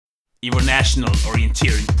International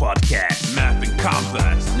Orienteering Podcast. Map and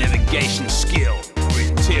compass, navigation skill,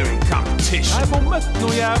 orienteering competition. Jeg bommet noe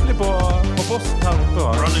jævlig på posten her oppe.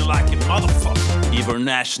 Running like a motherfucker.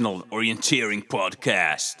 International Orienteering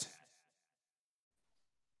Podcast.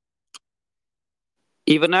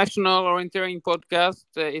 International Orienteering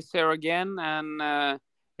Podcast is here again, and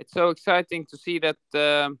it's so exciting to see that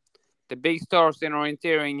the big stars in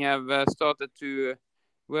orienteering have started to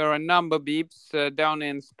wear a number beeps down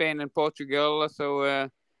in Spain and Portugal. So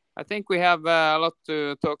I think we have a lot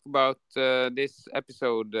to talk about this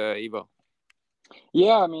episode, Ivo.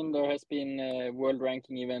 Yeah, I mean, there has been world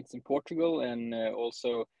ranking events in Portugal and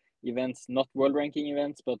also events, not world ranking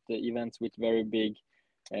events, but events with very big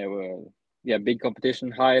big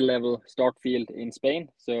competition, high level start field in Spain.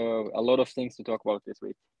 So a lot of things to talk about this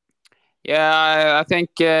week. Yeah, I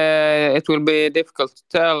think it will be difficult to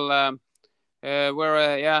tell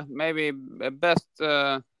where, maybe best,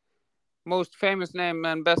 most famous name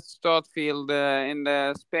and best start field in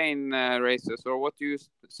the Spain races, or what do you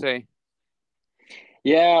say?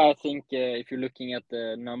 Yeah, I think if you're looking at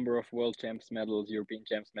the number of world champs medals, European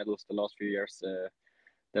champs medals the last few years,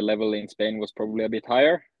 the level in Spain was probably a bit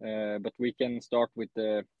higher. But we can start with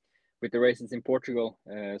the races in Portugal.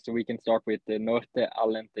 So we can start with the Norte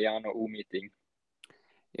Alentejano O-meeting.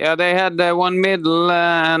 Yeah, they had one middle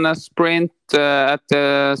and a sprint at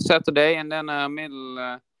Saturday, and then a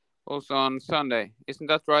middle also on Sunday. Isn't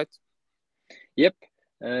that right? Yep.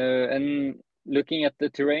 And looking at the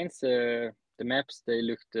terrains, the maps, they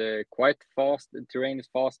looked quite fast. The terrain is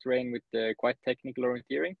fast terrain with quite technical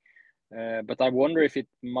orienteering. But I wonder if it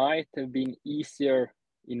might have been easier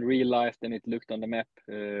in real life than it looked on the map,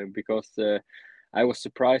 because I was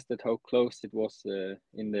surprised at how close it was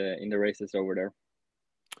in the races over there.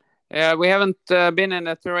 Yeah, we haven't been in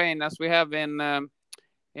the terrain as we have in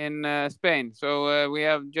Spain, so we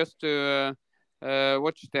have just to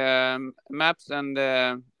watch the maps and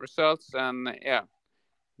the results and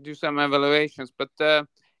do some evaluations. But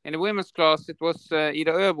in the women's class, it was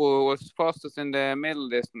Ida Öbo who was fastest in the middle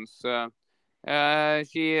distance.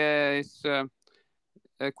 She is a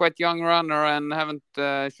quite young runner and haven't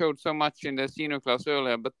showed so much in the senior class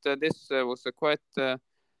earlier, but this was it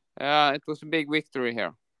was a big victory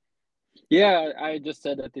here. Yeah, I just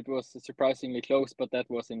said that it was surprisingly close, but that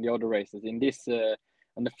was in the other races. In this,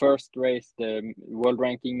 on the first race, the world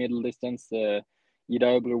ranking middle distance, Ida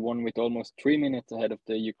Öbo won with almost 3 minutes ahead of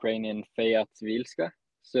the Ukrainian Feja Civilska.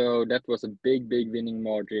 So that was a big winning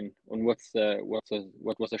margin on what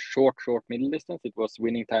was a short middle distance. It was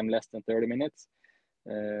winning time less than 30 minutes.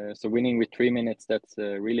 So winning with 3 minutes, that's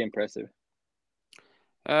really impressive.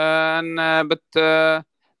 But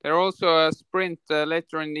there also a sprint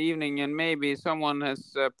later in the evening, and maybe someone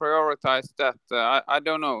has prioritized that. I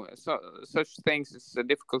don't know. Such things is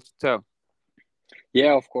difficult to tell.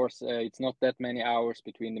 Yeah, of course. It's not that many hours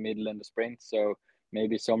between the middle and the sprint, so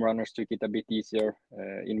maybe some runners took it a bit easier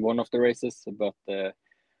in one of the races. But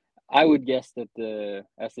I would guess that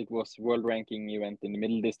as it was world ranking event in the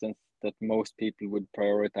middle distance, that most people would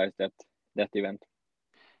prioritize that event.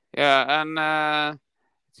 Yeah, and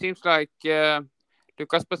it seems like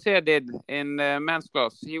Lucas Passet did in the men's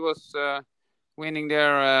class. He was winning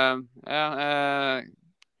there,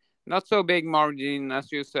 not so big margin as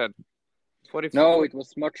you said. No, it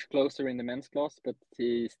was much closer in the men's class, but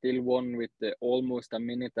he still won with almost a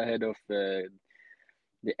minute ahead of the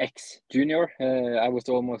ex-junior. I was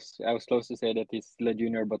close to say that he's still a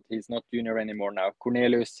junior, but he's not junior anymore now.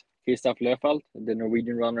 Cornelius Kristoff Løfald, the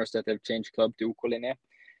Norwegian runners that have changed club to OK Linné.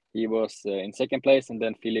 He was in second place, and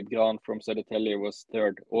then Philip Gran from Södertälje was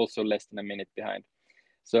third, also less than a minute behind.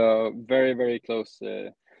 So very close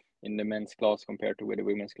in the men's class compared to with the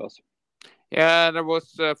women's class. Yeah, there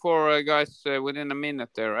was 4 guys within a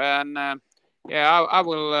minute there, and I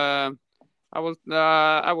will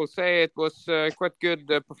say it was quite good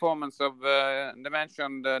performance of the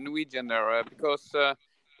mentioned Norwegian there, because it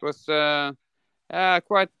was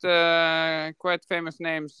quite famous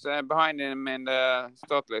names behind him in the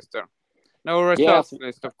start list there. No results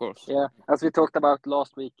list, of course. Yeah, as we talked about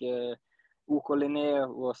last week, OK Linné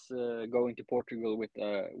was going to Portugal with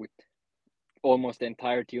almost the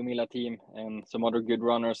entire Tiomila team and some other good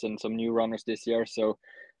runners and some new runners this year. So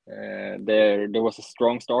there was a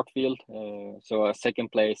strong start field. So a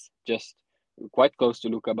second place, just quite close to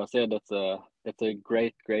Lucas Passet. That's a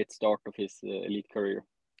great start of his elite career.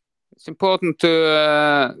 It's important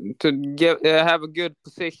to have a good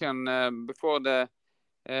position before the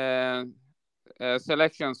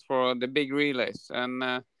selections for the big relays,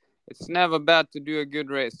 and it's never bad to do a good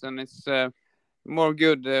race, and it's more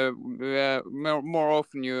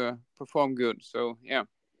often you perform good. So yeah.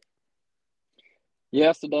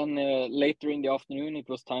 Yeah, so then later in the afternoon, it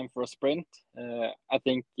was time for a sprint. I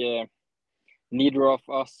think neither of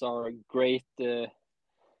us are great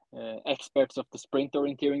experts of the sprint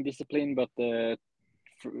orienteering discipline, but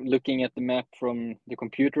looking at the map from the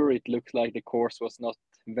computer, it looks like the course was not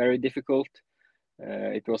very difficult.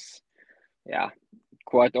 It was, yeah,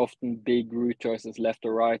 quite often big route choices left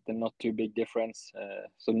or right and not too big difference.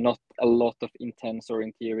 So not a lot of intense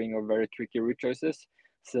orienteering or very tricky route choices.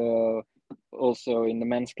 So also in the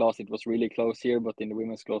men's class, it was really close here, but in the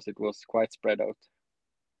women's class, it was quite spread out.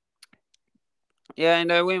 Yeah, in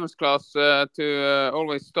the women's class, to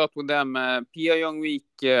always start with them, Pia Young-Vik,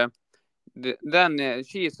 then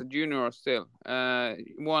she is a junior still.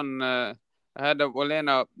 One ahead of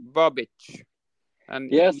Olena Babic.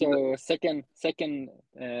 And yeah, so second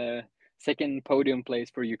podium place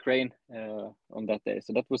for Ukraine on that day.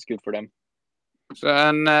 So that was good for them. So,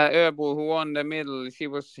 and Öbro, who won the middle, she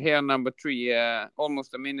was here number 3,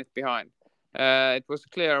 almost a minute behind. It was a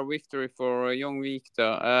clear victory for Young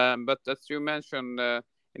Victor. But as you mentioned,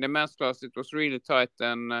 in the men's class, it was really tight,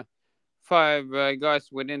 and 5 guys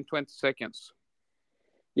within 20 seconds.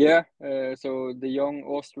 Yeah, so the young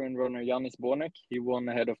Austrian runner Janis Bonek, he won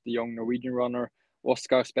ahead of the young Norwegian runner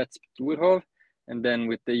Oskar Spets-Thorhov, and then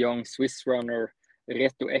with the young Swiss runner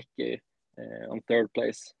Reto Ecke on third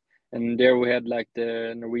place. And there we had like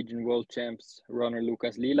the Norwegian world champs runner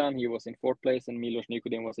Lukas Liland, he was in fourth place, and Milos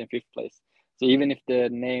Nikodin was in fifth place. So even if the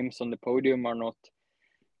names on the podium are not,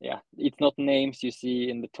 yeah, it's not names you see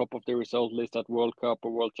in the top of the result list at World Cup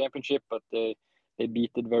or World Championship, but they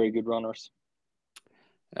beated very good runners.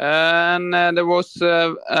 And there was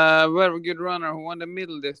a very good runner who won the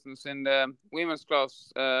middle distance in the women's class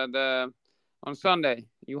on Sunday,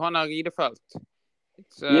 Johanna Ridefelt.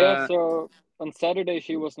 Yeah, so on Saturday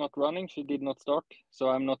she was not running. She did not start. So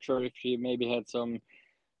I'm not sure if she maybe had some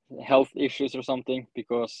health issues or something,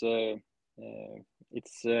 because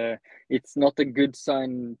it's not a good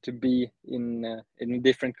sign to be in a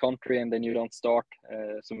different country and then you don't start.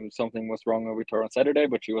 So something was wrong with her on Saturday,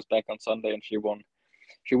 but she was back on Sunday and she won.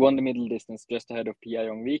 She won the middle distance just ahead of Pia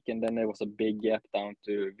Young-Vik, and then there was a big gap down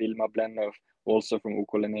to Vilma Blenov, also from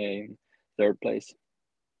Ukolene, in third place.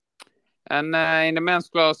 And in the men's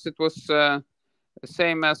class, it was the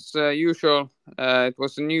same as usual. It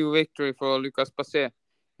was a new victory for Lucas Passet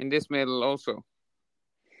in this middle also.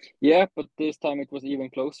 Yeah, but this time it was even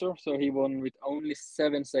closer. So he won with only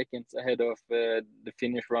 7 seconds ahead of the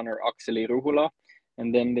Finnish runner Akseli Ruhula.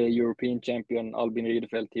 And then the European champion Albin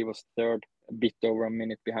Riedefeld, he was third, a bit over a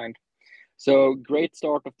minute behind. So great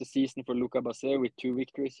start of the season for Luca Basset with 2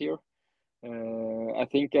 victories here. I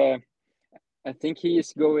think he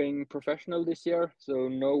is going professional this year. So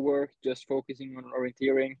no work, just focusing on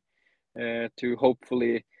orienteering to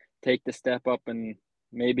hopefully take the step up, and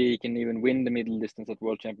maybe he can even win the middle distance at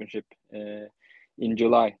World Championship in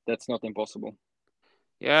July. That's not impossible.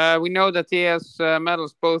 Yeah, we know that he has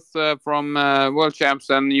medals both from world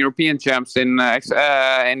champs and European champs in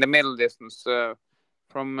the middle distance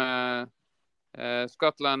from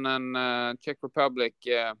Scotland and Czech Republic.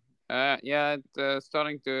 Yeah, it's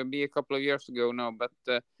starting to be a couple of years ago now, but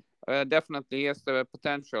definitely he has the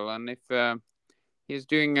potential, and if he's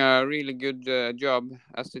doing a really good job,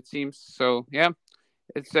 as it seems. So yeah,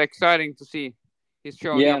 it's exciting to see. He's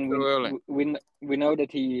showing up so early. We know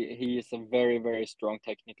that he is a very, very strong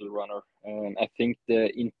technical runner. I think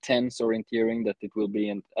the intense orienteering that it will be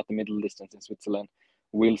at the middle distance in Switzerland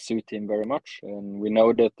will suit him very much. And we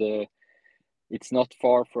know that it's not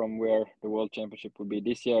far from where the World Championship will be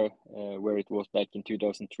this year, where it was back in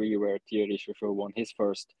 2003, where Thierry Chauchot won his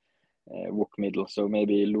first WOC middle. So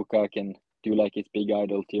maybe Luca can do like his big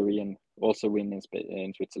idol Thierry and also win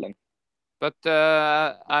in Switzerland. But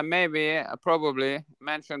I probably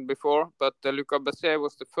mentioned before, but Luca Basset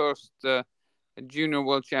was the first junior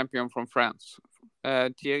world champion from France.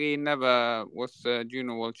 Thierry never was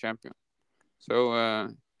junior world champion. So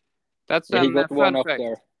that's he got fun one up fact.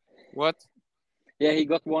 there. What? Yeah, he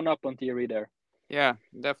got one up on Thierry there. Yeah,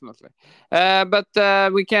 definitely. But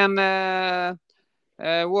we can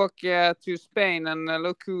walk to Spain and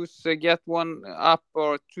look who's get one up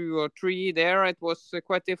or 2 or 3 there. It was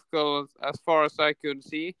quite difficult as far as I could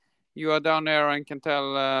see. You are down there and can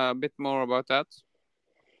tell a bit more about that.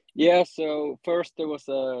 Yeah, so first there was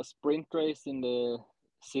a sprint race in the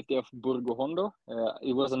city of Burgo Hondo.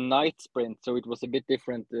 It was a night sprint, so it was a bit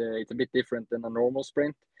different. It's a bit different than a normal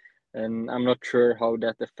sprint, and I'm not sure how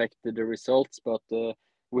that affected the results, but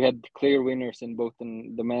we had clear winners in both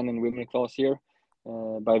the men and women class here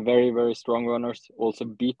by very, very strong runners, also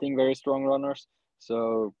beating very strong runners.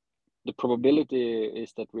 So the probability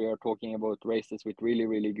is that we are talking about races with really,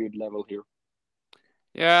 really good level here.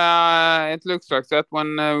 Yeah, it looks like that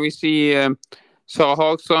when we see Sara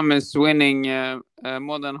Hagstrøm is winning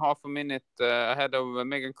more than half a minute ahead of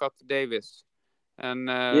Megan Carter Davis, and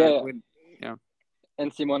Yeah, with yeah.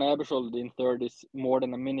 and Simona Ebersold in third is more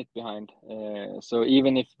than a minute behind. So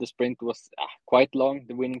even if the sprint was quite long,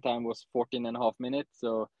 the winning time was 14 and a half minutes.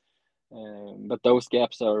 So, but those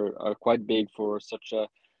gaps are quite big for such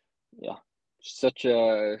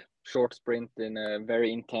a short sprint in a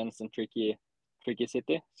very intense and tricky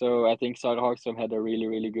city. So I think Sara Hagström had a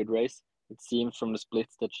really good race. It seems from the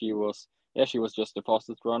splits that she was just the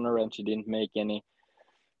fastest runner and she didn't make any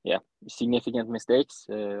significant mistakes.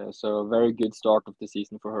 So very good start of the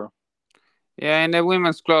season for her. Yeah, in the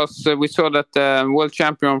women's class, we saw that the world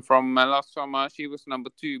champion from last summer, she was number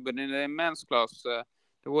 2. But in the men's class,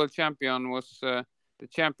 the world champion was the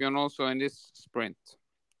champion also in this sprint.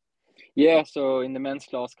 Yeah, so in the men's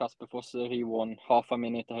class, Casper Fosser, he won half a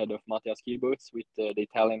minute ahead of Matthias Kilboots with the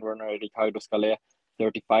Italian runner Riccardo Scalè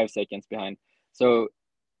 35 seconds behind. So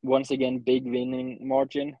once again, big winning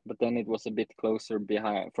margin, but then it was a bit closer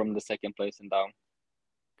behind from the second place and down.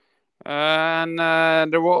 And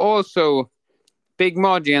there were also big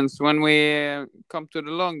margins when we come to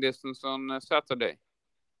the long distance on Saturday.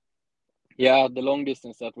 Yeah, the long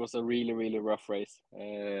distance, that was a really rough race.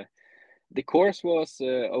 The course was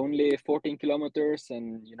only 14 kilometers,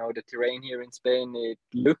 and the terrain here in Spain, it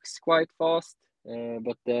looks quite fast,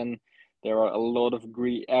 but then there are a lot of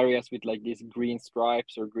green areas with like these green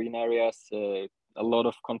stripes or green areas, a lot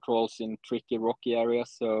of controls in tricky rocky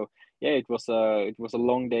areas. So yeah, it was a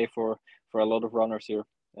long day for a lot of runners here,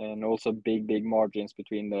 and also big margins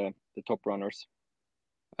between the top runners.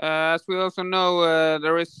 As we also know,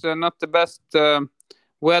 there is not the best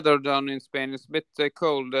weather down in Spain. It's a bit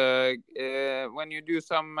cold. When you do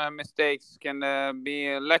some mistakes, can be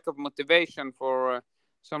a lack of motivation for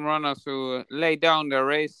some runners who lay down their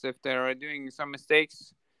race if they are doing some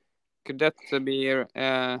mistakes. Could that be?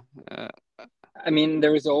 I mean,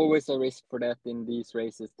 there is always a risk for that in these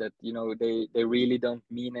races that they really don't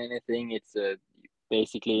mean anything. It's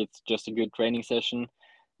basically it's just a good training session,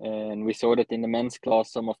 and we saw that in the men's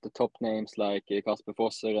class, some of the top names like Casper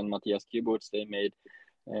Fosser and Matthias Kilboots, they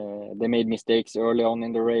made mistakes early on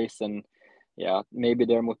in the race, and yeah, maybe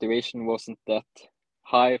their motivation wasn't that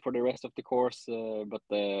high for the rest of the course. But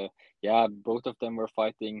yeah, both of them were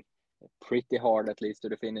fighting pretty hard, at least to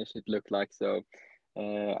the finish. It looked like so.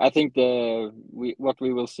 I think what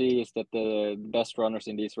we will see is that the best runners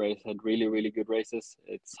in this race had really good races.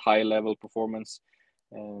 It's high level performance,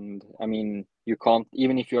 and I mean you can't,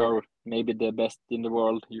 even if you are maybe the best in the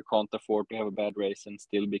world, you can't afford to have a bad race and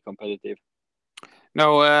still be competitive.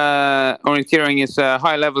 No, orienteering is a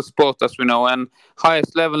high-level sport, as we know, and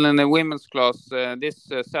highest level in the women's class this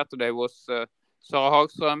Saturday was Sara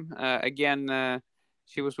Hagström. Again,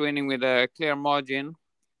 she was winning with a clear margin.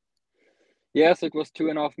 Yes, it was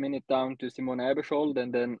 2.5 minutes down to Simona Ebersold,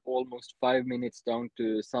 and then almost 5 minutes down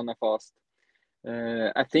to Sanna Fast.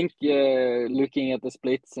 I think looking at the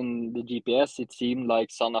splits and the GPS, it seemed like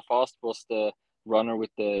Sanna Fast was the runner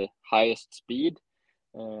with the highest speed,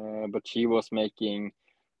 but she was making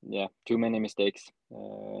too many mistakes,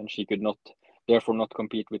 and she could therefore not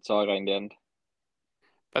compete with Sara in the end.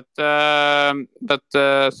 But Sara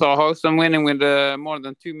Hagström winning with more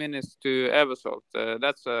than 2 minutes to Eversalt.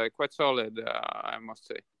 That's quite solid, I must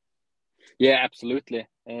say. Yeah, absolutely.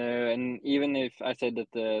 And even if I said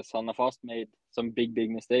that Sanna Fast made some big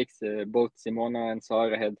mistakes, both Simona and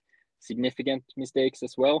Sara had significant mistakes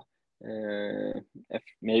as well.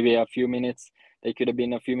 Maybe a few minutes, they could have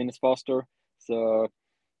been a few minutes faster. So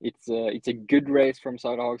it's a good race from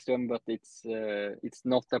Sara Hagström, but it's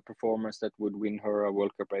not a performance that would win her a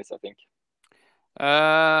World Cup race, I think.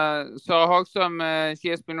 Sara Hagström, she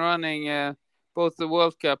has been running both the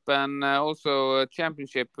World Cup and also a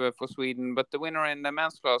championship for Sweden. But the winner in the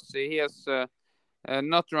men's class, he has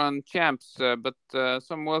not run champs, but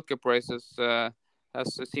some World Cup races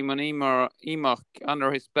has Simon Imark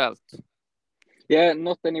under his belt. Yeah,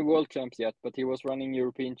 not any world champs yet, but he was running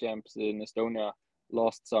European champs in Estonia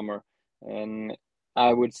last summer, and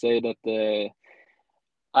I would say that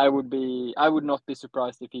I would not be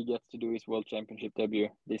surprised if he gets to do his world championship debut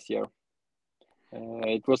this year.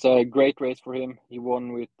 It was a great race for him. He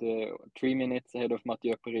won with 3 minutes ahead of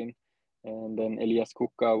Mathieu Perrin, and then Elias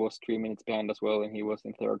Kuka was 3 minutes behind as well, and he was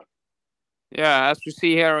in third. Yeah, as we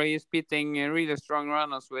see here, he's beating really strong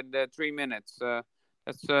runners with 3 minutes.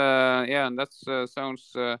 That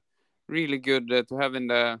sounds really good to have in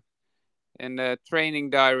the training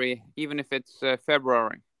diary, even if it's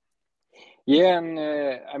February. Yeah, and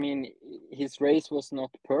I mean his race was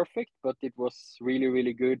not perfect, but it was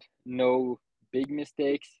really good. No big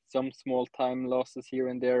mistakes, some small time losses here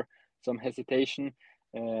and there, some hesitation.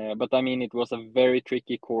 But I mean, it was a very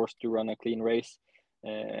tricky course to run a clean race.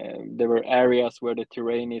 There were areas where the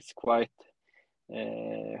terrain is quite,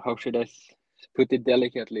 how should I put it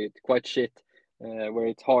delicately, quite shit, where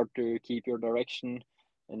it's hard to keep your direction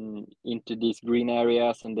and into these green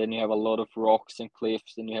areas, and then you have a lot of rocks and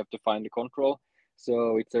cliffs, and you have to find the control.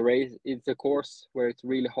 So it's a course where it's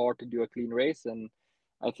really hard to do a clean race, and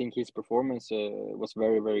I think his performance was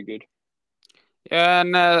very, very good. Yeah,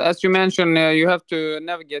 and as you mentioned, you have to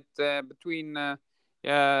navigate between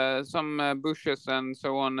some bushes and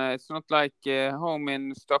so on. It's not like home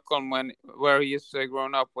in Stockholm where he is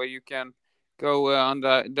grown up, where you can go on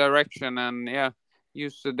the direction and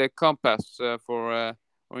use the compass for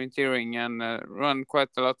orienteering and run quite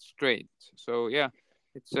a lot straight. So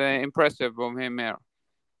it's impressive of him here.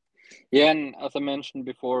 Yeah, and as I mentioned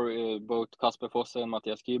before, both Kasper Fosse and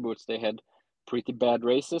Matthias Kyburz, they had pretty bad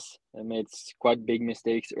races and made quite big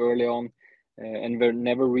mistakes early on, and were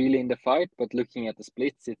never really in the fight. But looking at the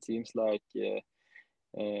splits, it seems like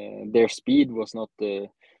their speed was not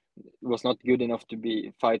good enough to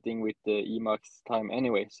be fighting with the Emax time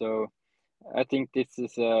anyway. So I think this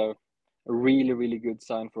is a really, really good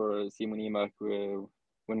sign for Simon Emax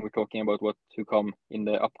when we're talking about what to come in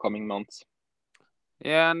the upcoming months.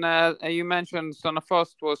 Yeah, and you mentioned Sonna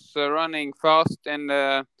Fast was running fast in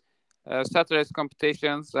the Saturday's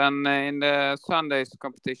competitions, and in the Sunday's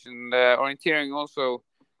competition, the orienteering also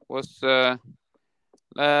was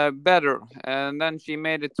better. And then she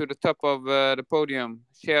made it to the top of the podium,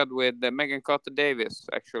 shared with Megan Carter Davis,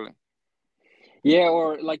 actually. Yeah,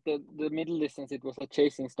 or like the middle distance, it was a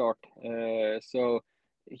chasing start. So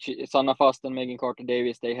Sanna Fast and Megan Carter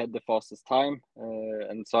Davis, they had the fastest time,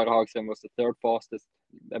 and Sara Hagström was the third fastest,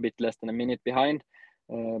 a bit less than a minute behind.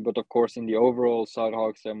 But of course, in the overall, Sara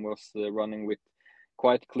Hagström was running with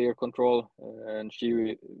quite clear control, and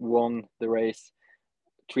she won the race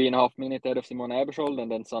 3.5 minutes ahead of Simone Aebersold,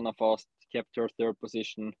 and then Sanna Fast kept her third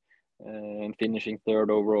position and finishing third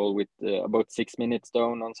overall with about 6 minutes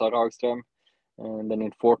down on Sara Hagström. And then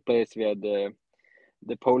in fourth place, we had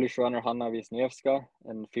the Polish runner Hanna Wisniewska,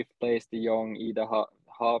 and fifth place, the young Ida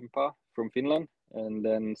Hampa from Finland, and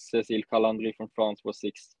then Cécile Calandry from France was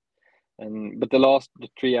sixth. But the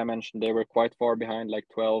three I mentioned, they were quite far behind, like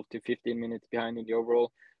 12 to 15 minutes behind in the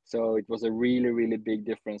overall. So it was a really, really big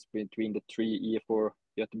difference between the three EF4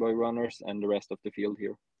 Göteborg runners and the rest of the field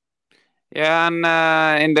here. Yeah,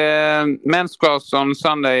 and in the men's class on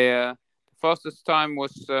Sunday, the fastest time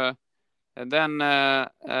was then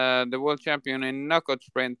the world champion in knockout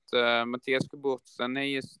sprint, Matthias Kyburz, and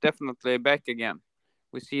he is definitely back again.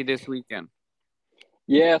 We see this weekend.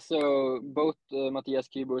 Yeah, so both Matthias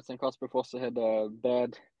Kyburz and Kasper Fosse had a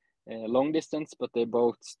bad long distance, but they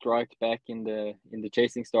both strike back in the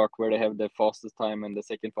chasing start, where they have the fastest time and the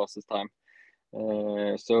second fastest time.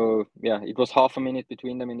 So yeah, it was half a minute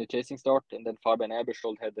between them in the chasing start, and then Fabian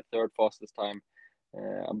Aebersold had the third fastest time,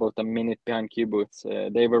 about a minute behind Kyburz.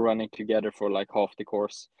 They were running together for like half the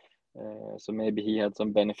course, so maybe he had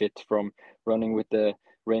some benefit from running with the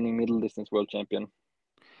reigning middle distance world champion.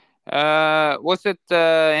 Was it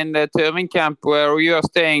in the Turin camp where you are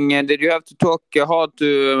staying? Did you have to talk hard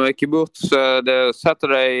to Kyburz the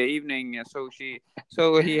Saturday evening so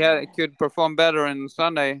he could perform better on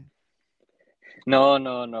Sunday?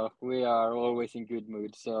 No. We are always in good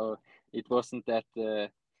mood, so it wasn't that.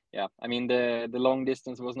 Yeah, I mean the long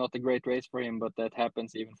distance was not a great race for him, but that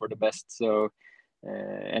happens even for the best. So,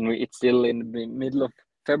 and it's still in the middle of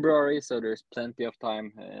February, so there's plenty of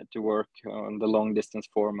time to work on the long distance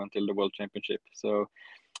form until the World Championship. So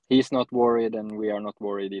he's not worried, and we are not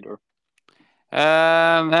worried either.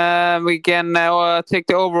 We can now take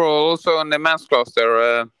the overall also on the men's class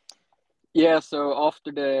there. Yeah, so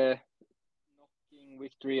after the knocking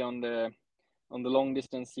victory on the long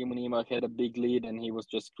distance, Simon Emax had a big lead, and he was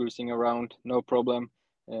just cruising around, no problem.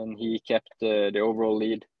 And he kept the overall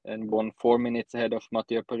lead and won 4 minutes ahead of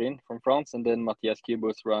Mathieu Perrin from France. And then Matthias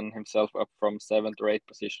Kyburz ran himself up from 7th or 8th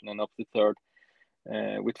position and up to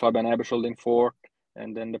 3rd, with Fabian Aebersold in 4th.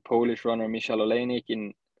 And then the Polish runner Michal Olejnik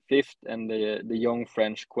in 5th, and the young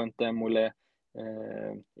French Quentin Moulet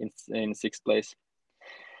in 6th place.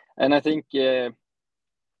 And I think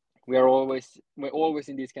we're always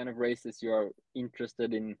in these kind of races, you are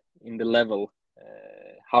interested in the level.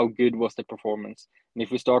 How good was the performance? And if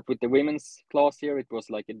we start with the women's class here, it was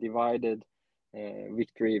like a divided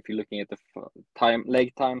victory if you're looking at the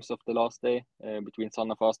leg times of the last day between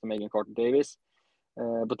Sanna Fast and Megan Carter Davis.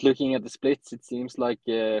 But looking at the splits, it seems like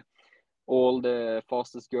all the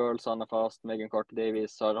fastest girls, Sanna Fast, Megan Carter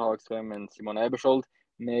Davis, Sara Hagström, and Simone Aebersold,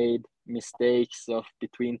 made mistakes of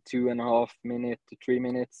between 2.5 minutes to 3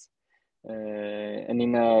 minutes. And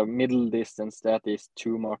in a middle distance, that is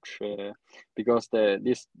too much because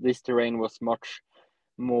this terrain was much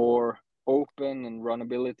more open and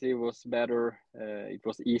runnability was better. It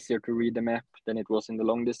was easier to read the map than it was in the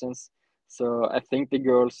long distance. So I think the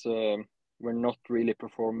girls were not really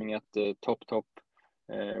performing at the top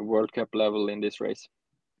World Cup level in this race.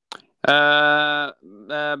 But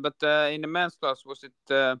in the men's class, was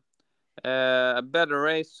it a better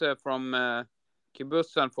race from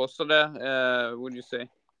Kibbutz and Fossade, would you say?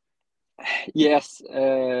 Yes,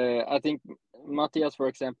 I think Matthias, for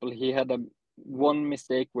example, he had one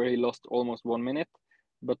mistake where he lost almost 1 minute,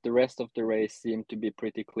 but the rest of the race seemed to be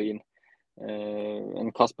pretty clean.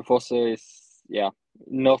 And Kasper Fosse is,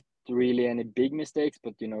 not really any big mistakes,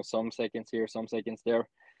 but some seconds here, some seconds there.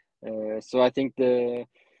 So I think the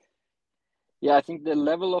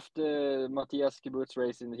level of the Matthias Kibbutz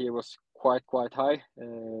race in here was quite high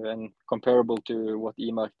and comparable to what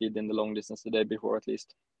Imak did in the long distance the day before, at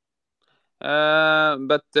least.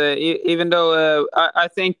 But even though I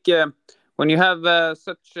think when you have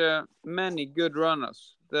such many good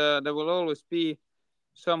runners, there will always be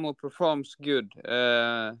some who performs good.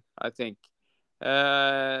 I think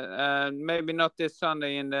maybe not this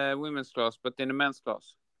Sunday in the women's class, but in the men's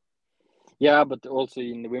class. Yeah, but also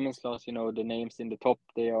in the women's class, the names in the top,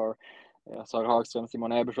 they are Sara Hagstrøm,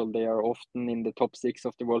 Simon Ebersol, they are often in the top 6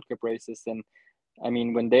 of the World Cup races. And I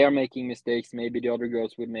mean, when they are making mistakes, maybe the other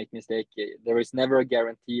girls would make mistakes. There is never a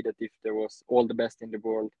guarantee that if there was all the best in the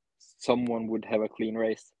world, someone would have a clean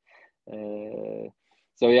race.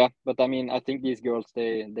 So yeah, but I mean, I think these girls,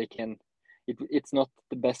 they can. It's not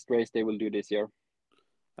the best race they will do this year.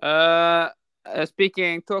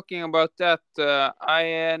 Talking about that,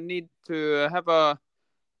 I need to have a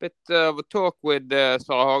bit of a talk with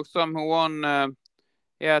Sara Hagstrøm, who won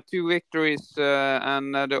 2 victories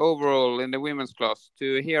and the overall in the women's class,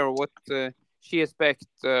 to hear what she expects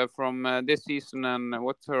from this season and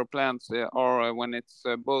what her plans are when it's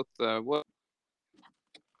both work.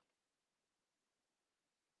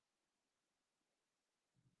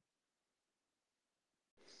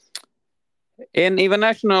 In Even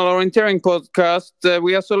National Orienteering podcast,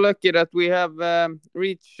 we are so lucky that we have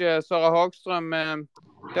reached Sara Hagstrøm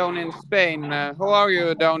down in Spain. How are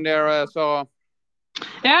you down there, Sara?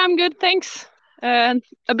 Yeah, I'm good, thanks. A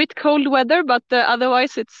bit cold weather, but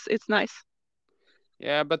otherwise it's nice.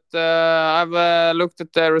 Yeah, but I've looked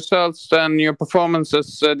at the results and your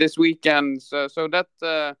performances this weekend, so that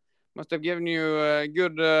must have given you a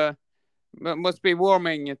good. Must be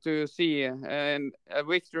warming to see and a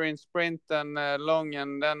victory in sprint and long,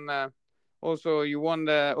 and then also you won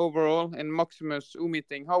the overall in Maximus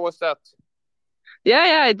O-meeting. How was that?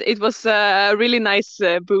 Yeah, it was a really nice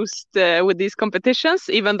boost with these competitions,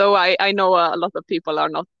 even though I know a lot of people are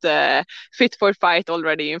not fit for fight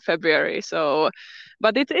already in February. So,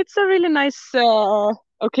 but it's a really nice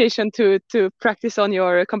occasion to practice on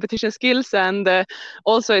your competition skills, and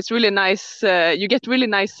also it's really nice. You get really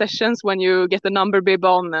nice sessions when you get the number bib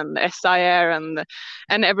on and SIR and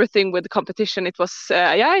everything with the competition. It was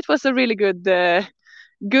it was a really good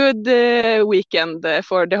weekend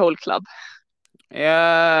for the whole club.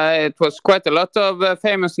 Yeah, it was quite a lot of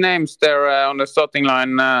famous names there on the starting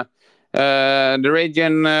line. The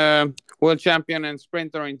region world champion in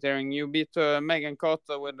sprint orienteering, you beat Megan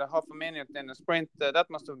Carter with half a minute in the sprint. That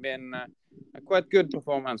must have been a quite good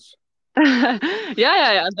performance.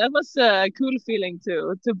 Yeah. That was a cool feeling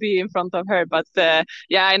to be in front of her. But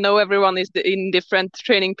I know everyone is in different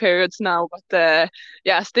training periods now. But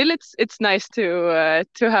still, it's nice to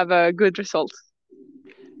have a good result.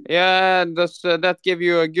 Yeah, does that give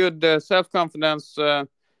you a good self-confidence for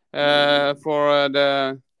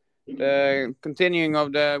the continuing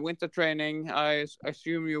of the winter training? I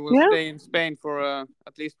assume you will stay in Spain for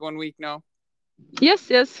at least 1 week now. Yes.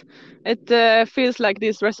 It feels like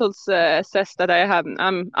these results says that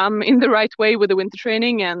I'm in the right way with the winter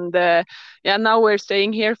training, and now we're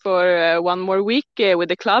staying here for 1 more week with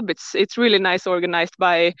the club. It's really nice organized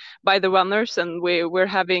by the runners, and we're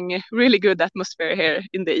having a really good atmosphere here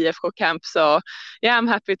in the IFK camp. So I'm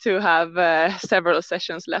happy to have several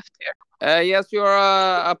sessions left here. Yes, you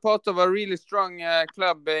are a part of a really strong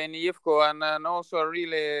club in IFK, and also a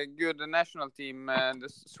really good national team, the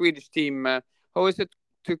Swedish team. How is it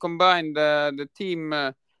to combine the team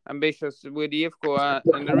ambitions with IFK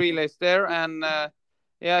and the relays there, and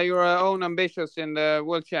your own ambitions in the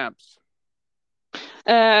World Champs?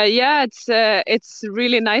 It's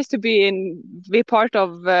really nice to be part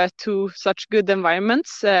of 2 such good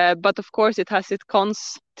environments, but of course it has its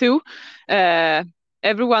cons too.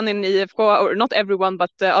 everyone in IFK, or not everyone,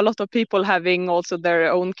 but a lot of people having also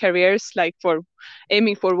their own careers, like for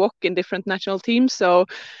aiming for WOC in different national teams. So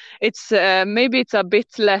it's maybe it's a bit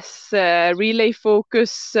less relay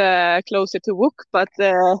focus, closer to WOC, but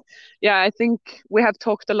yeah, I think we have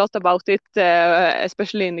talked a lot about it,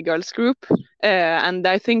 especially in the girls group, and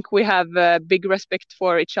I think we have big respect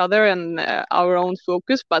for each other and our own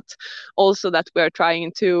focus, but also that we're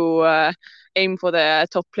trying to aim for the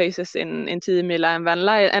top places in Team Mila and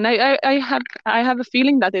Venla, and I have a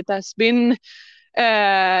feeling that it has been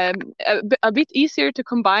a bit easier to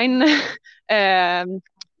combine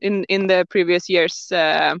in the previous years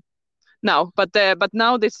now, but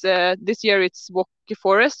now this year it's WOC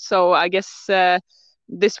Forest, so I guess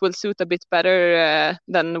this will suit a bit better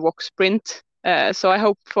than WOC Sprint. So I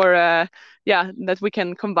hope for that we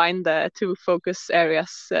can combine the two focus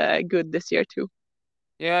areas good this year too.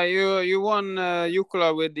 Yeah, you won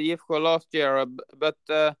Jukla with the IFK last year, but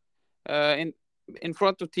in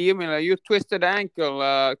front of Team Mila, you twisted ankle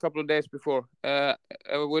a couple of days before.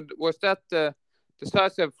 Was that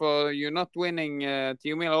decisive for you not winning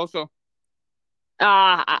Team Mila also?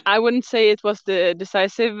 I wouldn't say it was the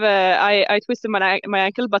decisive. I twisted my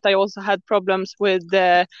ankle, but I also had problems with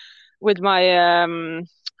my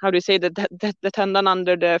how do you say the tendon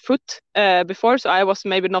under the foot before, so I was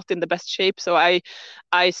maybe not in the best shape. So I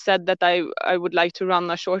said that I would like to run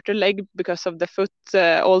a shorter leg because of the foot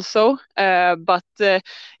also. But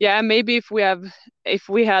yeah, maybe if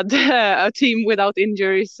we had a team without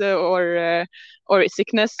injuries or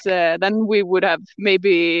sickness, then we would have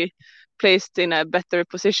maybe placed in a better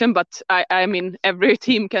position, but I mean every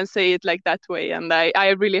team can say it like that way, and I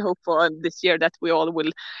really hope for this year that we all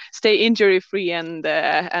will stay injury free and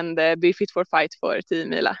be fit for fight for Team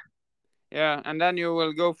Mila. Yeah, and then you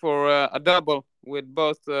will go for a double with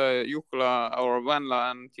both Jukla or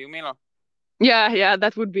Venla and Team Mila. Yeah,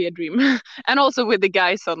 that would be a dream, and also with the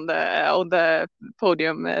guys on the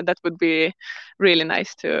podium, that would be really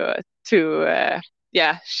nice to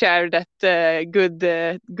share that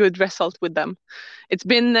good result with them. It's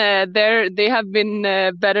been they have been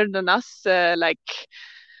better than us,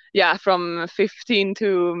 from 15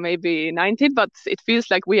 to maybe 19, but it feels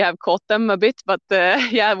like we have caught them a bit. But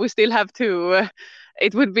we still have to.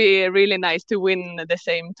 It would be really nice to win at the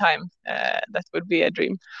same time. That would be a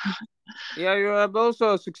dream. Yeah, you have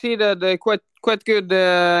also succeeded quite good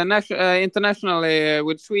internationally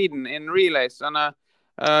with Sweden in relays, and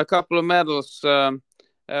a couple of medals from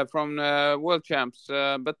world champs.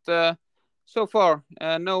 But so far,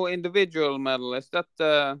 no individual medal. Is that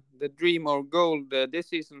the dream or goal this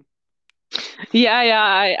season?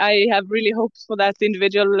 Yeah, I have really hopes for that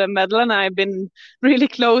individual medal, and I've been really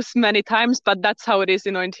close many times, but that's how it is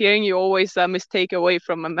in orienteering. You always mistake away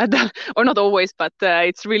from a medal, or not always, but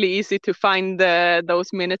it's really easy to find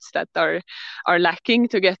those minutes that are lacking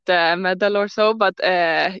to get a medal or so. But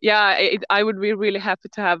I would be really happy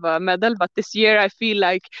to have a medal, but this year I feel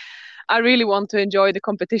like I really want to enjoy the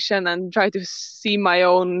competition and try to see my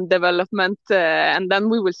own development, and then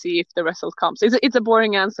we will see if the result comes. It's a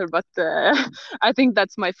boring answer, but I think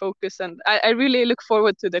that's my focus, and I really look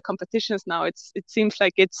forward to the competitions now. It seems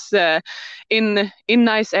like it's in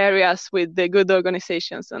nice areas with the good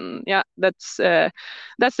organizations, and that's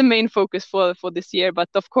the main focus for this year. But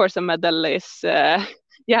of course, a medal is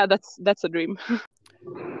that's a dream.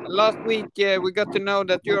 Last week, we got to know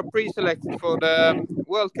that you are pre-selected for the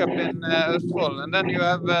World Cup in Østfold, and then you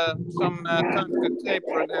have some time to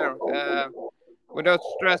taper there without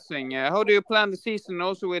stressing. How do you plan the season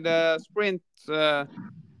also with sprint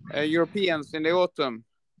Europeans in the autumn?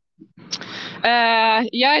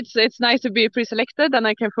 It's nice to be pre-selected, and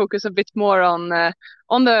I can focus a bit more on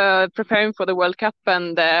the preparing for the World Cup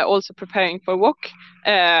and also preparing for WOC.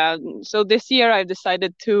 So this year I've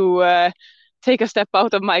decided to take a step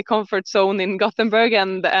out of my comfort zone in Gothenburg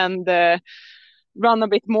and run a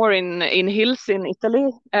bit more in hills in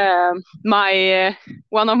Italy.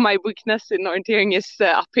 One of my weakness in orienteering is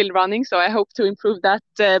uphill running, so I hope to improve that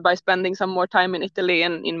by spending some more time in Italy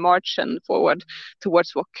and in March and forward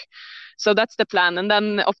towards WOC. So that's the plan, and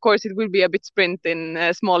then of course it will be a bit sprint in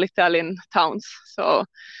small Italian towns. So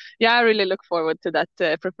I really look forward to that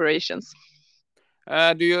preparations.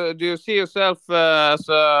 Do you see yourself as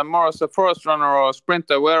more as a forest runner or a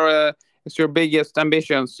sprinter? Where is your biggest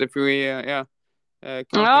ambitions? If we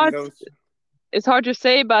counting those. It's hard to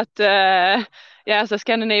say, but as a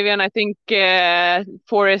Scandinavian, I think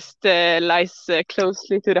forest lies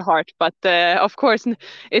closely to the heart. But of course,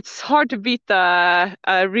 it's hard to beat a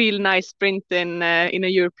real nice sprint in a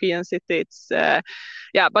European city. It's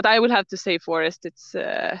but I will have to say forest. It's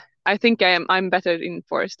I think I'm better in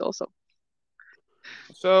forest also.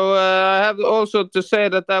 So I have also to say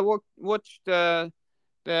that I watched the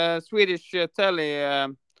Swedish telly,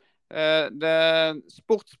 the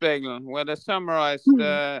Sportspegeln, where they summarize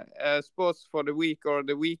the sports for the week or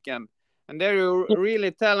the weekend. And there you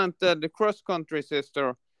really talented the cross country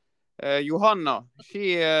sister, Johanna.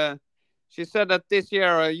 She said that this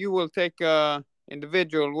year you will take a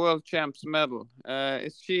individual world champs medal.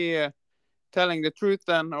 Is she telling the truth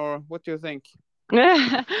then, or what do you think?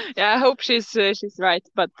 Yeah, I hope she's right,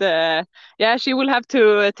 but yeah, she will have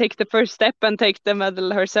to take the first step and take the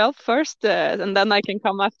medal herself first, and then I can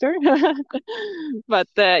come after. But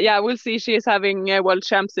yeah, we'll see. She is having world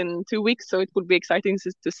champs in 2 weeks, so it will be exciting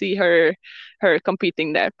to see her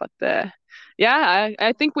competing there. But yeah,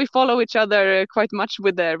 I think we follow each other quite much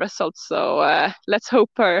with the results, so let's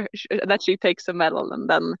hope that she takes a medal,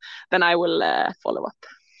 and then I will follow up.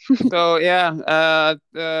 So yeah,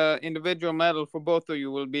 the individual medal for both of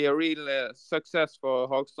you will be a real success for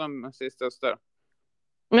Hagstrøm sisters there.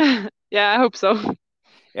 Yeah, I hope so.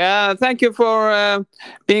 Yeah, thank you for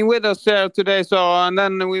being with us here today, Sara. And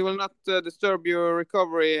then we will not disturb your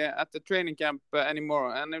recovery at the training camp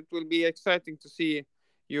anymore. And it will be exciting to see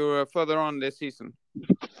you further on this season.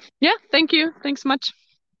 Yeah, thank you. Thanks much.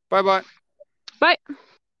 Bye-bye. Bye.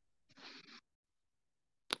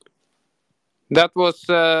 That was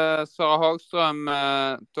Sara Hagstrøm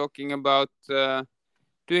talking about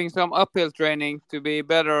doing some uphill training to be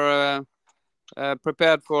better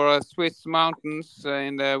prepared for Swiss mountains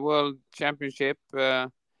in the World Championship. Do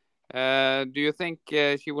you think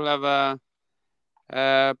she will have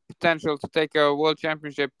a potential to take a World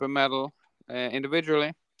Championship medal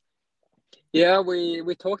individually? Yeah,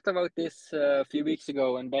 we talked about this a few weeks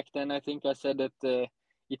ago, and back then I think I said that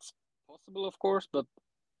it's possible, of course, but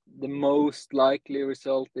the most likely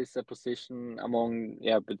result is a position among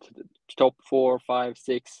but top 4, 5,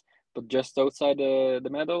 6, but just outside the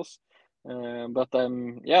medals. But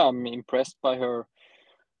I'm impressed by her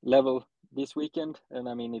level this weekend, and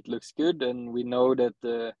I mean it looks good, and we know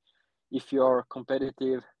that if you are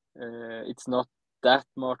competitive, it's not that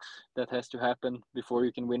much that has to happen before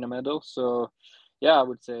you can win a medal. So yeah, I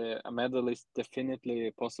would say a medal is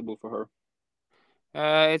definitely possible for her.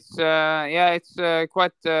 It's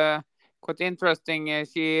quite interesting.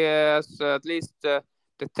 She has at least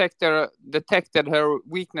detected her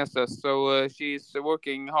weaknesses, so she's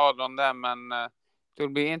working hard on them, and it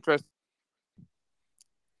will be interesting.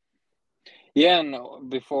 Yeah, and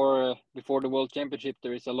before the World Championship,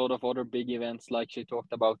 there is a lot of other big events, like she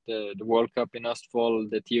talked about the World Cup in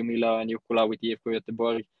Østfold, the Tiomila and Jukkola with IFK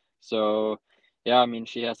Göteborg. So yeah, I mean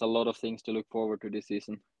she has a lot of things to look forward to this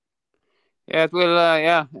season. Yeah, it will.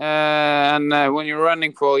 And when you're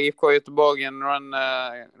running for IFK Göteborg and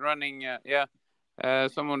running,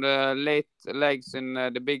 some of the late legs in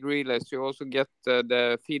the big relays, you also get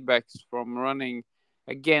the feedbacks from running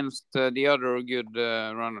against the other good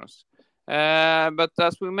runners. But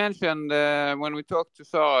as we mentioned when we talked to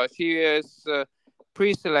Sara, she is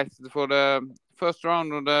pre-selected for the first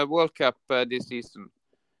round of the World Cup this season.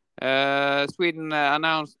 Sweden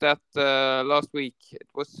announced that last week. It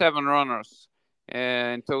was 7 runners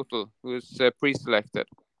in total who was pre-selected.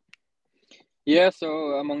 Yeah,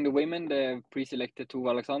 so among the women, they pre-selected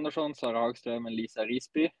Tove Alexandersson, Sara Hagstrøm, and Lisa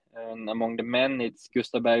Risby. And among the men, it's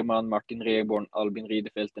Gustav Bergman, Martin Regborn, Albin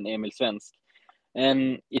Riedefelt, and Emil Svensk.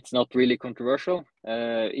 And it's not really controversial.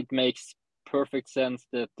 It makes perfect sense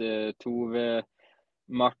that Tove,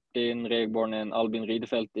 Martin Regborn, and Albin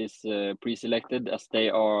Riedefelt is pre-selected, as they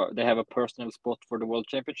have a personal spot for the World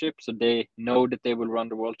Championship, so they know that they will run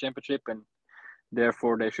the World Championship, and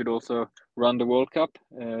therefore they should also run the World Cup.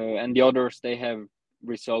 And the others, they have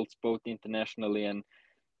results both internationally and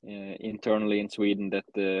internally in Sweden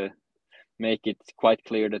that make it quite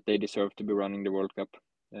clear that they deserve to be running the World Cup,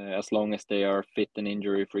 as long as they are fit and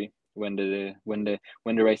injury free when the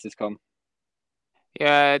races come.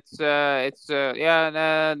 Yeah, the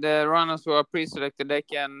runners who are pre-selected, they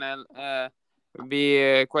can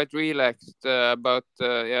be quite relaxed about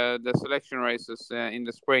the selection races in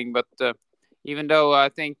the spring. But even though I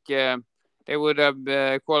think they would have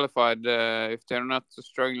qualified if they're not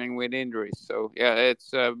struggling with injuries. So yeah,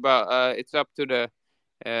 it's up to the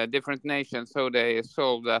different nations how they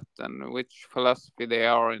solve that and which philosophy they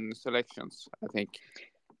are in selections, I think.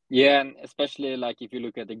 Yeah, and especially like if you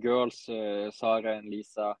look at the girls, Sara and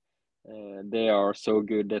Lisa, they are so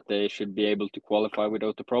good that they should be able to qualify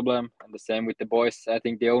without a problem. And the same with the boys. I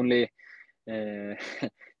think the only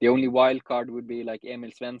the only wild card would be like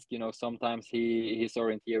Emil Svensk. You know, sometimes his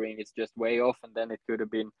orienteering is just way off, and then it could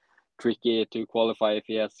have been tricky to qualify if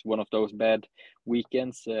he has one of those bad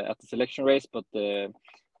weekends at the selection race. But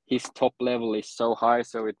his top level is so high,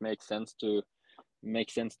 so it makes sense to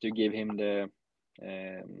give him the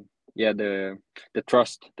the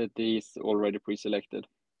trust that he's already pre-selected.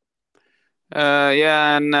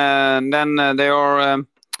 And then they are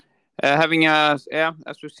having as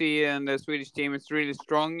we see in the Swedish team, it's really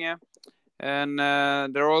strong. Yeah, and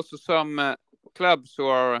there are also some clubs who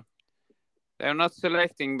are. They're not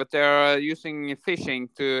selecting, but they're using fishing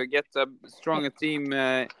to get a stronger team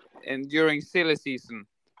during silly season.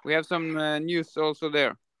 We have some news also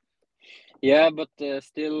there. Yeah, but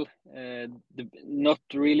still not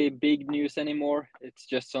really big news anymore. It's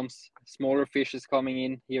just some smaller fishes coming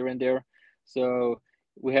in here and there. So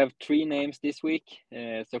we have 3 names this week.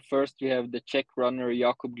 So first we have the Czech runner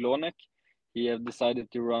Jakub Glonek. He have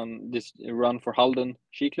decided to run for Halden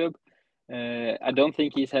Ski Club. I don't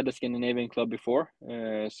think he's had a Scandinavian club before,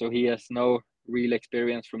 so he has no real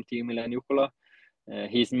experience from Team Milan Jukola.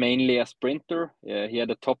 He's mainly a sprinter. He had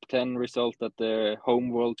a top 10 result at the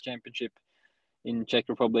Home World Championship in Czech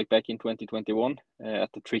Republic back in 2021 at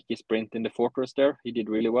the tricky sprint in the fortress there. He did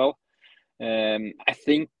really well. I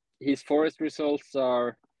think his forest results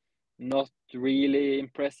are not really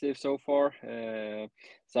impressive so far.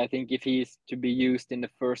 So I think if he's to be used in the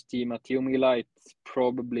first team at Tiomila, it's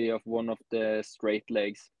probably of one of the straight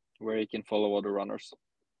legs where he can follow other runners.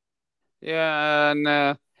 Yeah,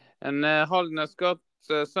 and Holden has got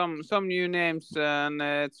some new names, and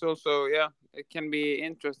it's also it can be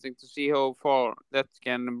interesting to see how far that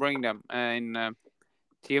can bring them in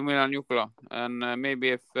Team Milan Jukola, and maybe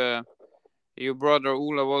if your brother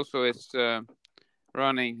Olav also is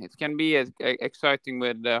running, it can be exciting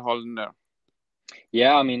with Holden there.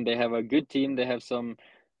 Yeah, I mean they have a good team. They have some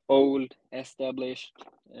old, established,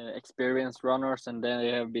 experienced runners, and then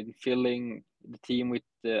they have been filling the team with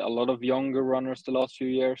a lot of younger runners the last few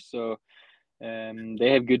years. So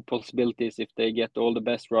they have good possibilities if they get all the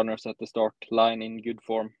best runners at the start line in good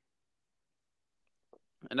form.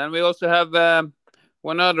 And then we also have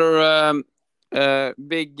one other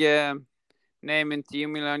big name in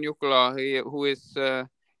Team Milan Jukola who is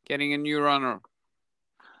getting a new runner.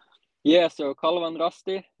 Yeah, so Kalvan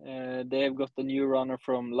Rasti, they've got a new runner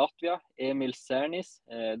from Latvia, Emil Cernis,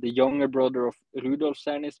 the younger brother of Rudolf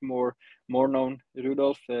Cernis, more known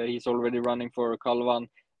Rudolf. He's already running for Kalvan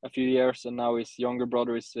a few years, and now his younger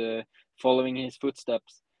brother is following his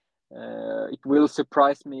footsteps. It will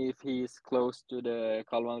surprise me if he is close to the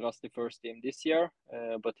Kalvan Rasti first team this year,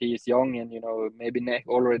 but he is young, and maybe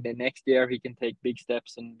already next year he can take big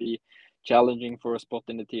steps and be challenging for a spot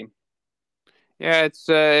in the team. Yeah,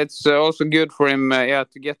 it's also good for him,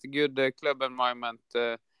 to get a good club environment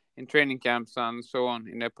in training camps and so on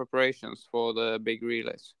in the preparations for the big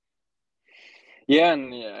relays. Yeah,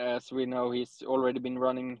 and as we know, he's already been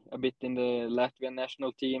running a bit in the Latvian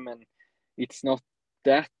national team, and it's not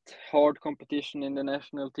that hard competition in the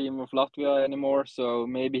national team of Latvia anymore. So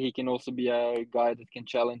maybe he can also be a guy that can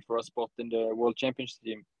challenge for a spot in the World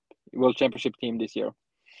Championship team this year.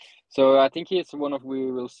 So I think he's one of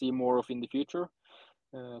we will see more of in the future.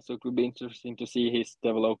 So it will be interesting to see his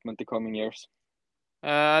development the coming years.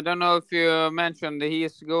 I don't know if you mentioned he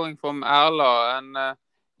is going from Arla, and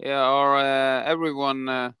are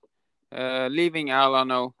everyone leaving Arla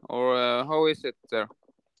now, or how is it there?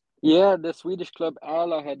 Yeah, the Swedish club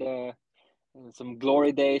Arla had some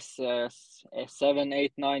glory days 7,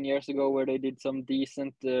 8, 9 years ago where they did some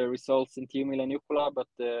decent results in Team Milan Jukola, but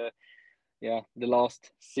the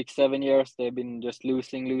last 6, 7 years they've been just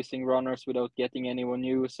losing runners without getting anyone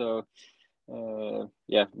new. So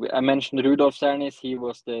I mentioned Rudolf Cernis. He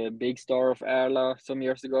was the big star of Arla some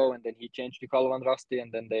years ago, and then he changed to Kalvan Rasti,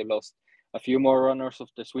 and then they've lost a few more runners of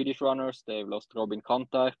the Swedish runners. They've lost Robin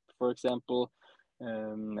Kantak, for example,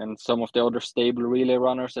 and some of the other stable relay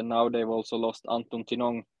runners, and now they've also lost Anton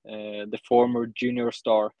Tinong, the former junior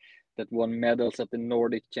star that won medals at the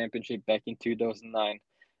Nordic Championship back in 2009.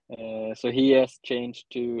 So he has changed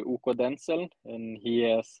to OK Denzel, and he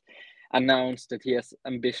has announced that he has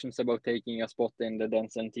ambitions about taking a spot in the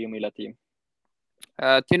Denzel Tiomila team.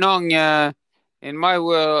 Tinong, in my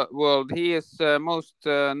world, he is most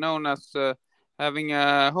known as having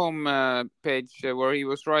a home page where he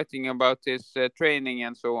was writing about his training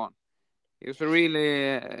and so on. It was a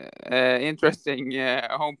really interesting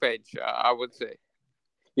homepage, I would say.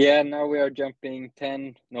 Yeah, now we are jumping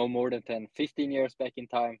 15 years back in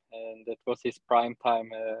time, and that was his prime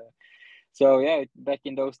time. So yeah, back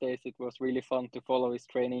in those days, it was really fun to follow his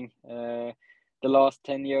training. The last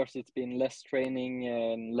 10 years, it's been less training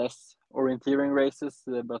and less orienteering races,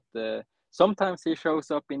 but sometimes he shows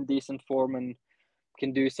up in decent form and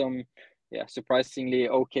can do some surprisingly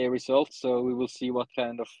okay results. So we will see what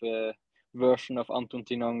kind of version of Anton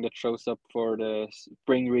Tinong that shows up for the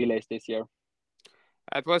spring relays this year.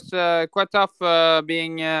 It was quite tough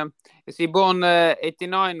being. Is he born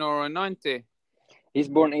 89 or 90? He's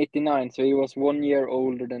born 89, so he was 1 year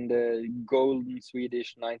older than the golden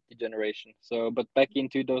Swedish 90 generation. So, but back in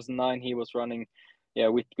 2009, he was running,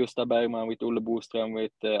 with Gustav Bergman, with Olle Boström,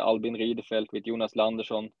 with Albin Riedefeld, with Jonas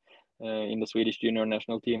Landersson in the Swedish junior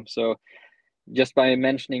national team. So, just by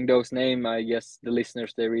mentioning those names, I guess the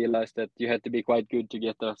listeners, they realized that you had to be quite good to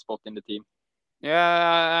get a spot in the team.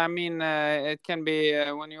 Yeah, I mean, it can be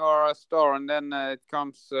when you are a star, and then it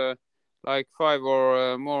comes like 5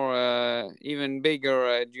 or more, even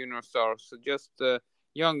bigger junior stars, so just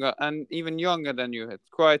younger and even younger than you. It's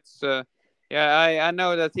quite, I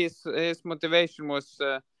know that his motivation was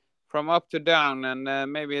from up to down,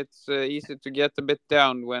 and maybe it's easy to get a bit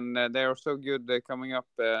down when they are so good coming up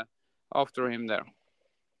after him there.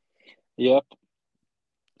 Yep.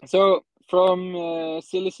 So from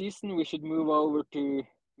silly season, we should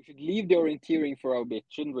leave the orienteering for a bit,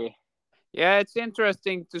 shouldn't we? Yeah, it's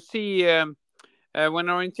interesting to see when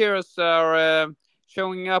orienteers are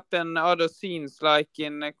showing up in other scenes, like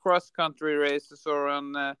in cross-country races or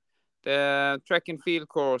on the track and field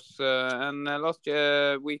course. And last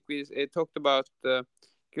week we talked about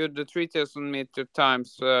good 3,000 meter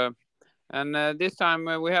times. And this time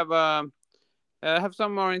we have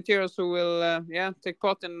some orienteers who will take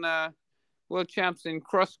part in world champs in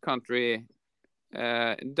cross-country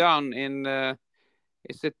down in...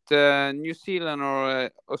 Is it New Zealand or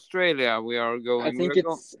Australia we are going?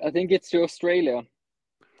 I think it's to Australia.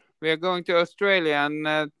 We are going to Australia,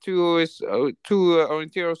 and two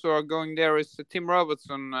orienteers who are going there is Tim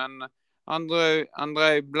Robertson and Andre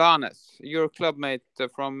Blanes, your clubmate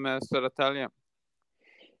from Södertälje.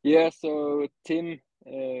 Yeah, so Tim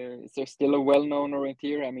is still a well-known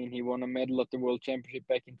orienteer. I mean, he won a medal at the World Championship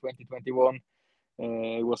back in 2021.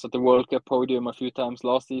 He was at the World Cup podium a few times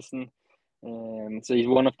last season. So he's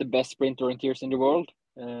one of the best sprint orienteers in the world.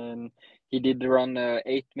 And he did run a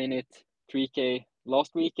 8-minute 3K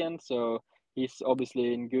last weekend, so he's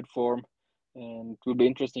obviously in good form. And it will be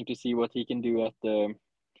interesting to see what he can do at the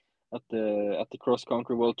cross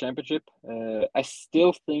country world championship. I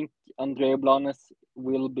still think Andrea Blanes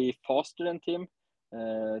will be faster than Tim.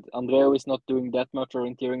 Andrea is not doing that much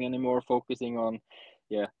orienteering anymore, focusing on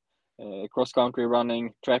cross country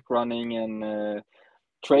running, track running, and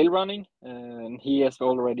trail running. And he has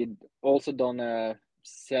already also done a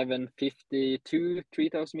 7:52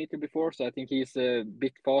 3,000 meter before, so I think he's a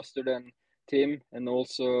bit faster than Tim, and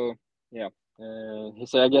also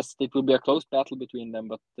so I guess it will be a close battle between them,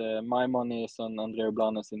 but my money is on Andrea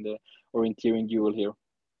Blanes in the orienteering duel here.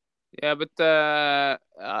 Yeah, but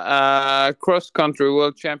cross-country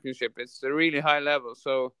world championship, it's a really high level,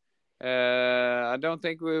 so I don't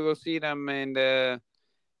think we will see them in the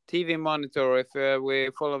TV monitor if we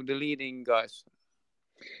follow the leading guys.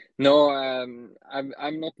 No,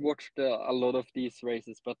 I've not watched a lot of these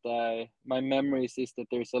races, but my memories is that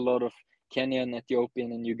there's a lot of Kenyan,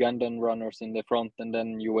 Ethiopian, and Ugandan runners in the front, and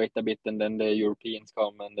then you wait a bit, and then the Europeans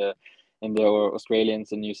come, and the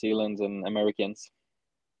Australians and New Zealanders and Americans.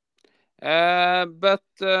 But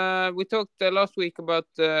we talked last week about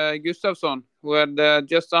Gustafsson, who had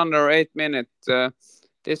just under 8 minutes.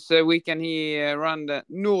 This weekend he ran the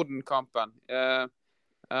Nordenkampen,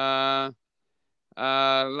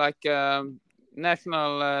 like a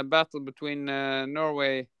national battle between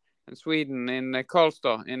Norway and Sweden in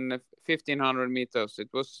Karlstad in 1,500 meters. It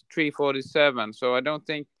was 3:47, so I don't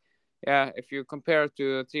think, if you compare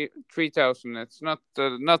to 3,000, it's not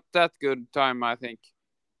that good time, I think.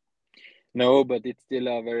 No, but it's still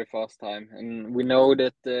a very fast time, and we know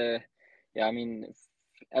that. I mean,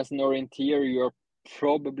 as an orienteer, you're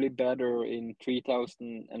probably better in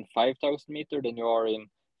 3,000 and 5,000 meter than you are in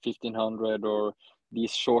 1,500 or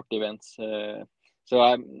these short events. So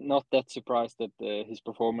I'm not that surprised that his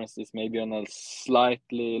performance is maybe on a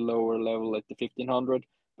slightly lower level at the 1,500.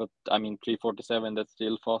 But I mean, 3:47, that's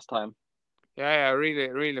still fast time. Yeah, really,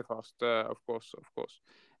 really fast. Of course.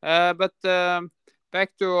 But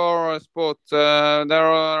back to our sport.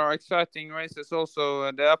 There are exciting races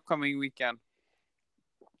also the upcoming weekend.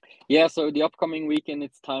 Yeah, so the upcoming weekend,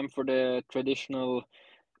 it's time for the traditional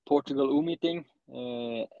Portugal O-meeting.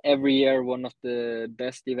 Every year, one of the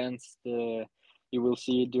best events you will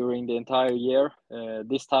see during the entire year.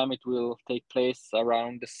 This time it will take place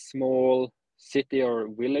around the small city or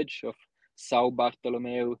village of São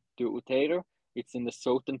Bartolomeu do Outeiro. It's in the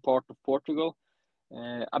southern part of Portugal,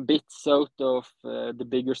 a bit south of the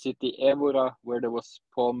bigger city Évora, where there was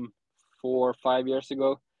POM 4 or 5 years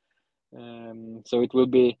ago. So it will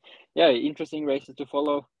be interesting races to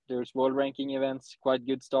follow. there's world ranking events, quite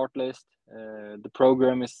good start list. The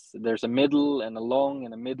program there's a middle and a long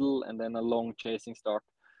and a middle and then a long chasing start,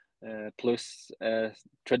 plus a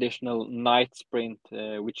traditional night sprint,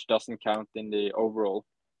 which doesn't count in the overall.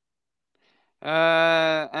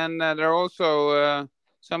 And there are also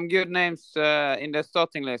some good names in the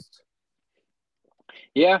starting list.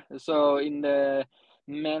 Yeah, so in the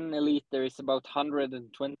men elite there is about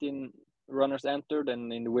 120 runners entered,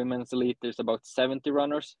 and in the women's elite there's about 70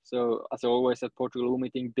 runners. So as always at Portugal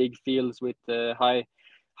O-meeting, big fields with high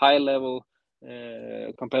level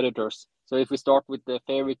competitors. So if we start with the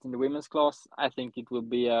favorite in the women's class, I think it will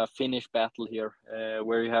be a Finnish battle here,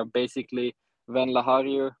 where you have basically Venla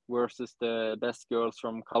Harju versus the best girls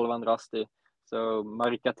from Kalvan Rasti. So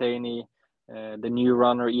Marika Teini, the new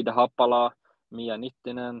runner Ida Happala, Mia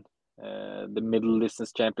Nittinen, the middle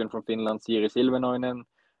distance champion from Finland Siri Silvenoinen,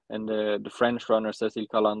 and the French runner Cécile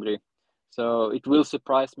Calandri. So it will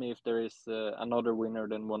surprise me if there is another winner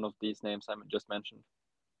than one of these names I just mentioned.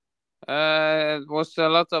 It was a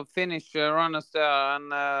lot of Finnish runners there,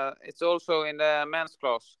 and it's also in the men's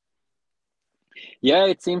class. Yeah,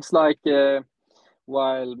 it seems like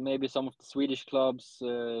while maybe some of the Swedish clubs,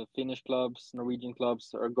 Finnish clubs, Norwegian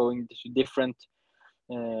clubs are going to different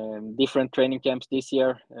training camps this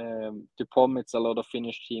year. To POM, it's a lot of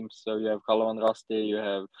Finnish teams. So you have Kalvan Rasti, you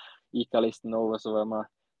have Ikalista, Nova Sovema,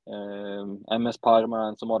 MS Parma,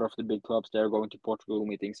 and some other of the big clubs. They're going to Portugal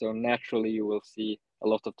meeting. So naturally, you will see a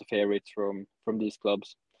lot of the favorites from these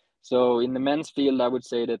clubs. So in the men's field, I would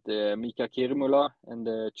say that Mika Kirmula and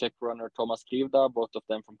the Czech runner Tomas Krivda, both of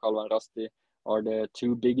them from Kalvan Rasti, are the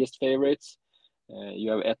two biggest favorites.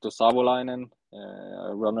 You have Eetu Savolainen,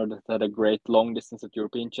 a runner that had a great long distance at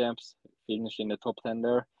European Champs, finished in the top 10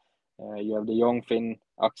 there. You have the young Finn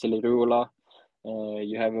Akseli Ruola.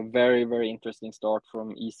 You have a very, very interesting start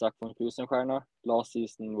from Isak von Krusenstjerna. Last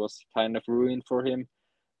season was kind of ruined for him,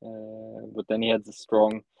 but then he had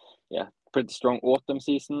a pretty strong autumn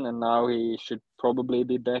season, and now he should probably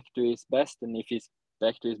be back to his best. And if he's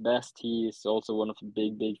back to his best, he is also one of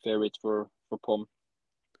the big favorites for POM.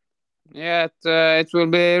 Yeah, it will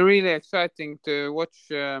be really exciting to watch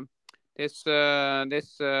this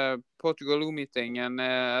Portugal O-meeting, and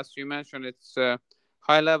as you mentioned, it's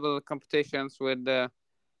high level competitions with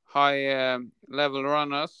high level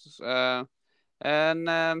runners, and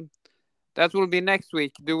that will be next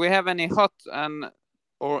week. Do we have any hot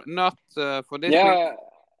or not for this week?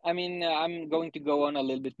 I mean, I'm going to go on a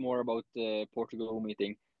little bit more about the Portugal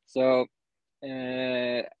O-meeting. So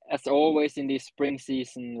as always in these spring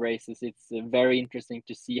season races, it's very interesting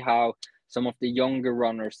to see how some of the younger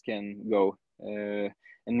runners can go.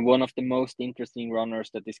 And one of the most interesting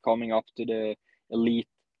runners that is coming up to the elite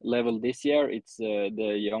level this year, it's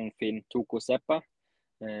the young Finn Tuukka Seppa.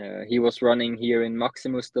 He was running here in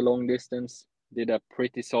Maximus the long distance, did a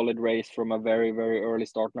pretty solid race from a very, very early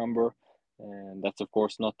start number. And that's of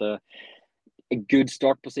course not a good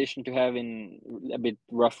start position to have in a bit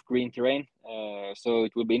rough green terrain. So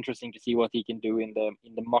it will be interesting to see what he can do in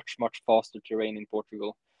the much faster terrain in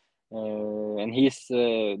Portugal. And he's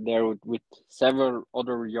there with several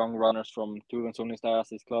other young runners from Tuven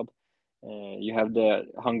Sunnistaja's club. You have the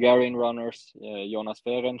Hungarian runners, Jonas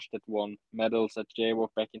Ferenc, that won medals at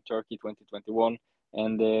J-Walk back in Turkey 2021,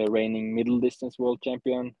 and the reigning middle distance world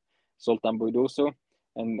champion, Zoltan Boidoso,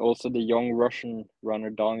 and also the young Russian runner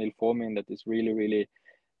Daniel Fomin, that is really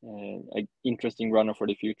an interesting runner for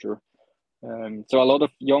the future. So a lot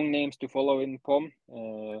of young names to follow in POM,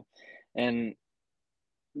 and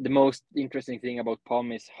the most interesting thing about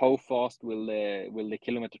POM is how fast will the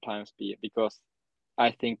kilometer times be, because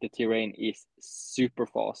I think the terrain is super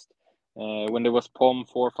fast. When there was POM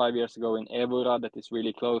 4 or 5 years ago in Evora, that is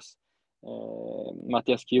really close,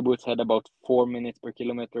 Matthias Kubutz had about 4 minutes per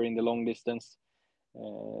kilometer in the long distance.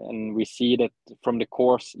 And we see that from the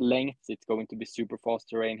course length, it's going to be super fast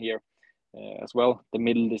terrain here as well. The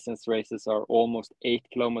middle distance races are almost 8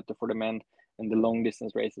 kilometers for the men, and the long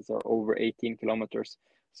distance races are over 18 kilometers.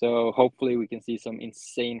 So hopefully we can see some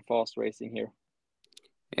insane fast racing here.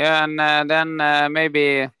 Yeah, and then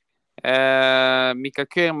maybe Mika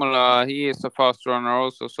Kirmula, he is a fast runner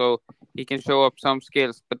also, so he can show up some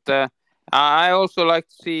skills. But I also like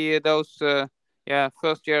to see those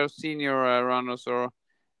first year senior runners or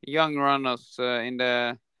young runners in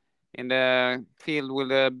the field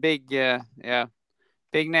with big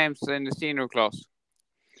names in the senior class.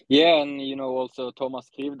 Yeah, and also Tomas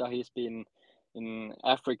Krivda, he's been in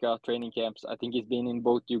Africa training camps. I think he's been in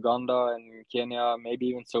both Uganda and Kenya, maybe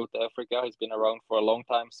even South Africa. He's been around for a long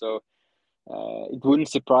time, so it wouldn't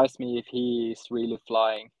surprise me if he is really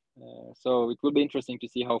flying. So it will be interesting to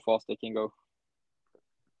see how fast they can go.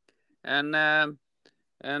 and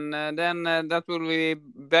then that will be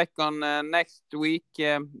back on next week,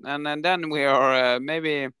 and then we are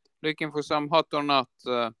maybe looking for some hot or not.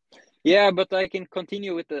 Yeah, but I can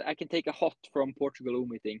continue with I can take a hot from Portugal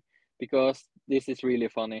O-meeting because this is really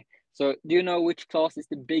funny. So, do you know which class is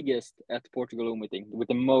the biggest at Portugal O-meeting with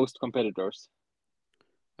the most competitors?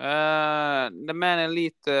 The man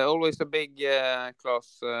elite, always a big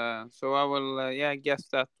class. So I will, guess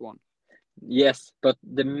that one. Yes, but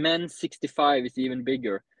the men 65 is even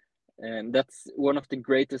bigger. And that's one of the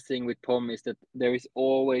greatest thing with POM is that there is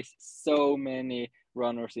always so many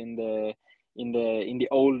runners in the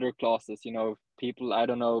older classes. You know, people, I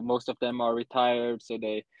don't know, most of them are retired, so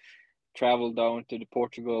they travel down to the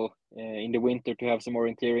Portugal in the winter to have some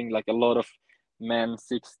orienteering, like a lot of men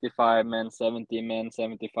 65, men 70, men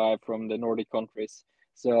 75 from the Nordic countries.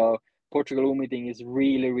 So Portugal O-meeting is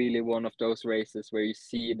really one of those races where you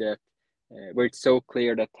see that where it's so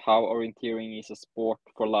clear that how orienteering is a sport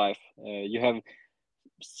for life. You have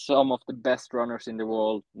some of the best runners in the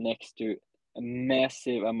world next to a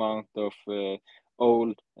massive amount of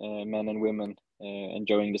old men and women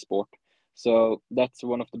enjoying the sport. So that's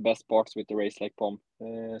one of the best parts with the race like POM.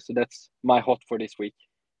 So that's my hot for this week.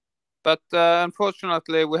 But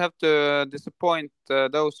unfortunately, we have to disappoint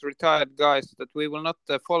those retired guys that we will not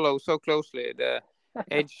follow so closely the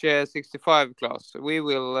age 65 class. We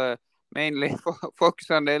will mainly focus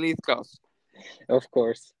on the elite class. Of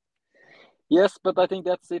course. Yes, but I think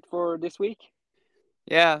that's it for this week.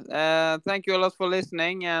 Yeah, thank you a lot for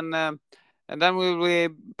listening, and then we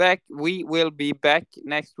will be back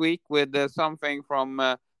next week with something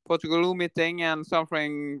from Portugal O-meeting and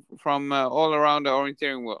something from all around the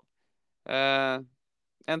orienteering world.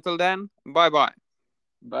 Until then, bye-bye.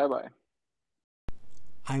 Bye-bye.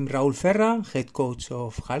 I'm Raúl Ferra, head coach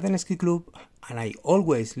of Harden Ski Club, and I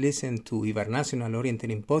always listen to International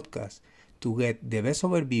Orienteering podcast to get the best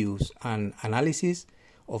overviews and analysis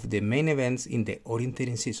of the main events in the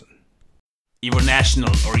orienteering season.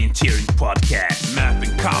 International Orienteering Podcast.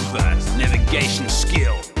 Mapping compass, navigation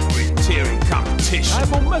skill, orienteering competition. Jeg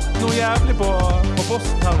bommet noe jævlig på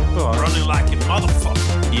posten her oppe. Running like a motherfucker.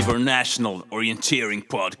 International Orienteering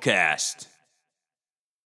Podcast.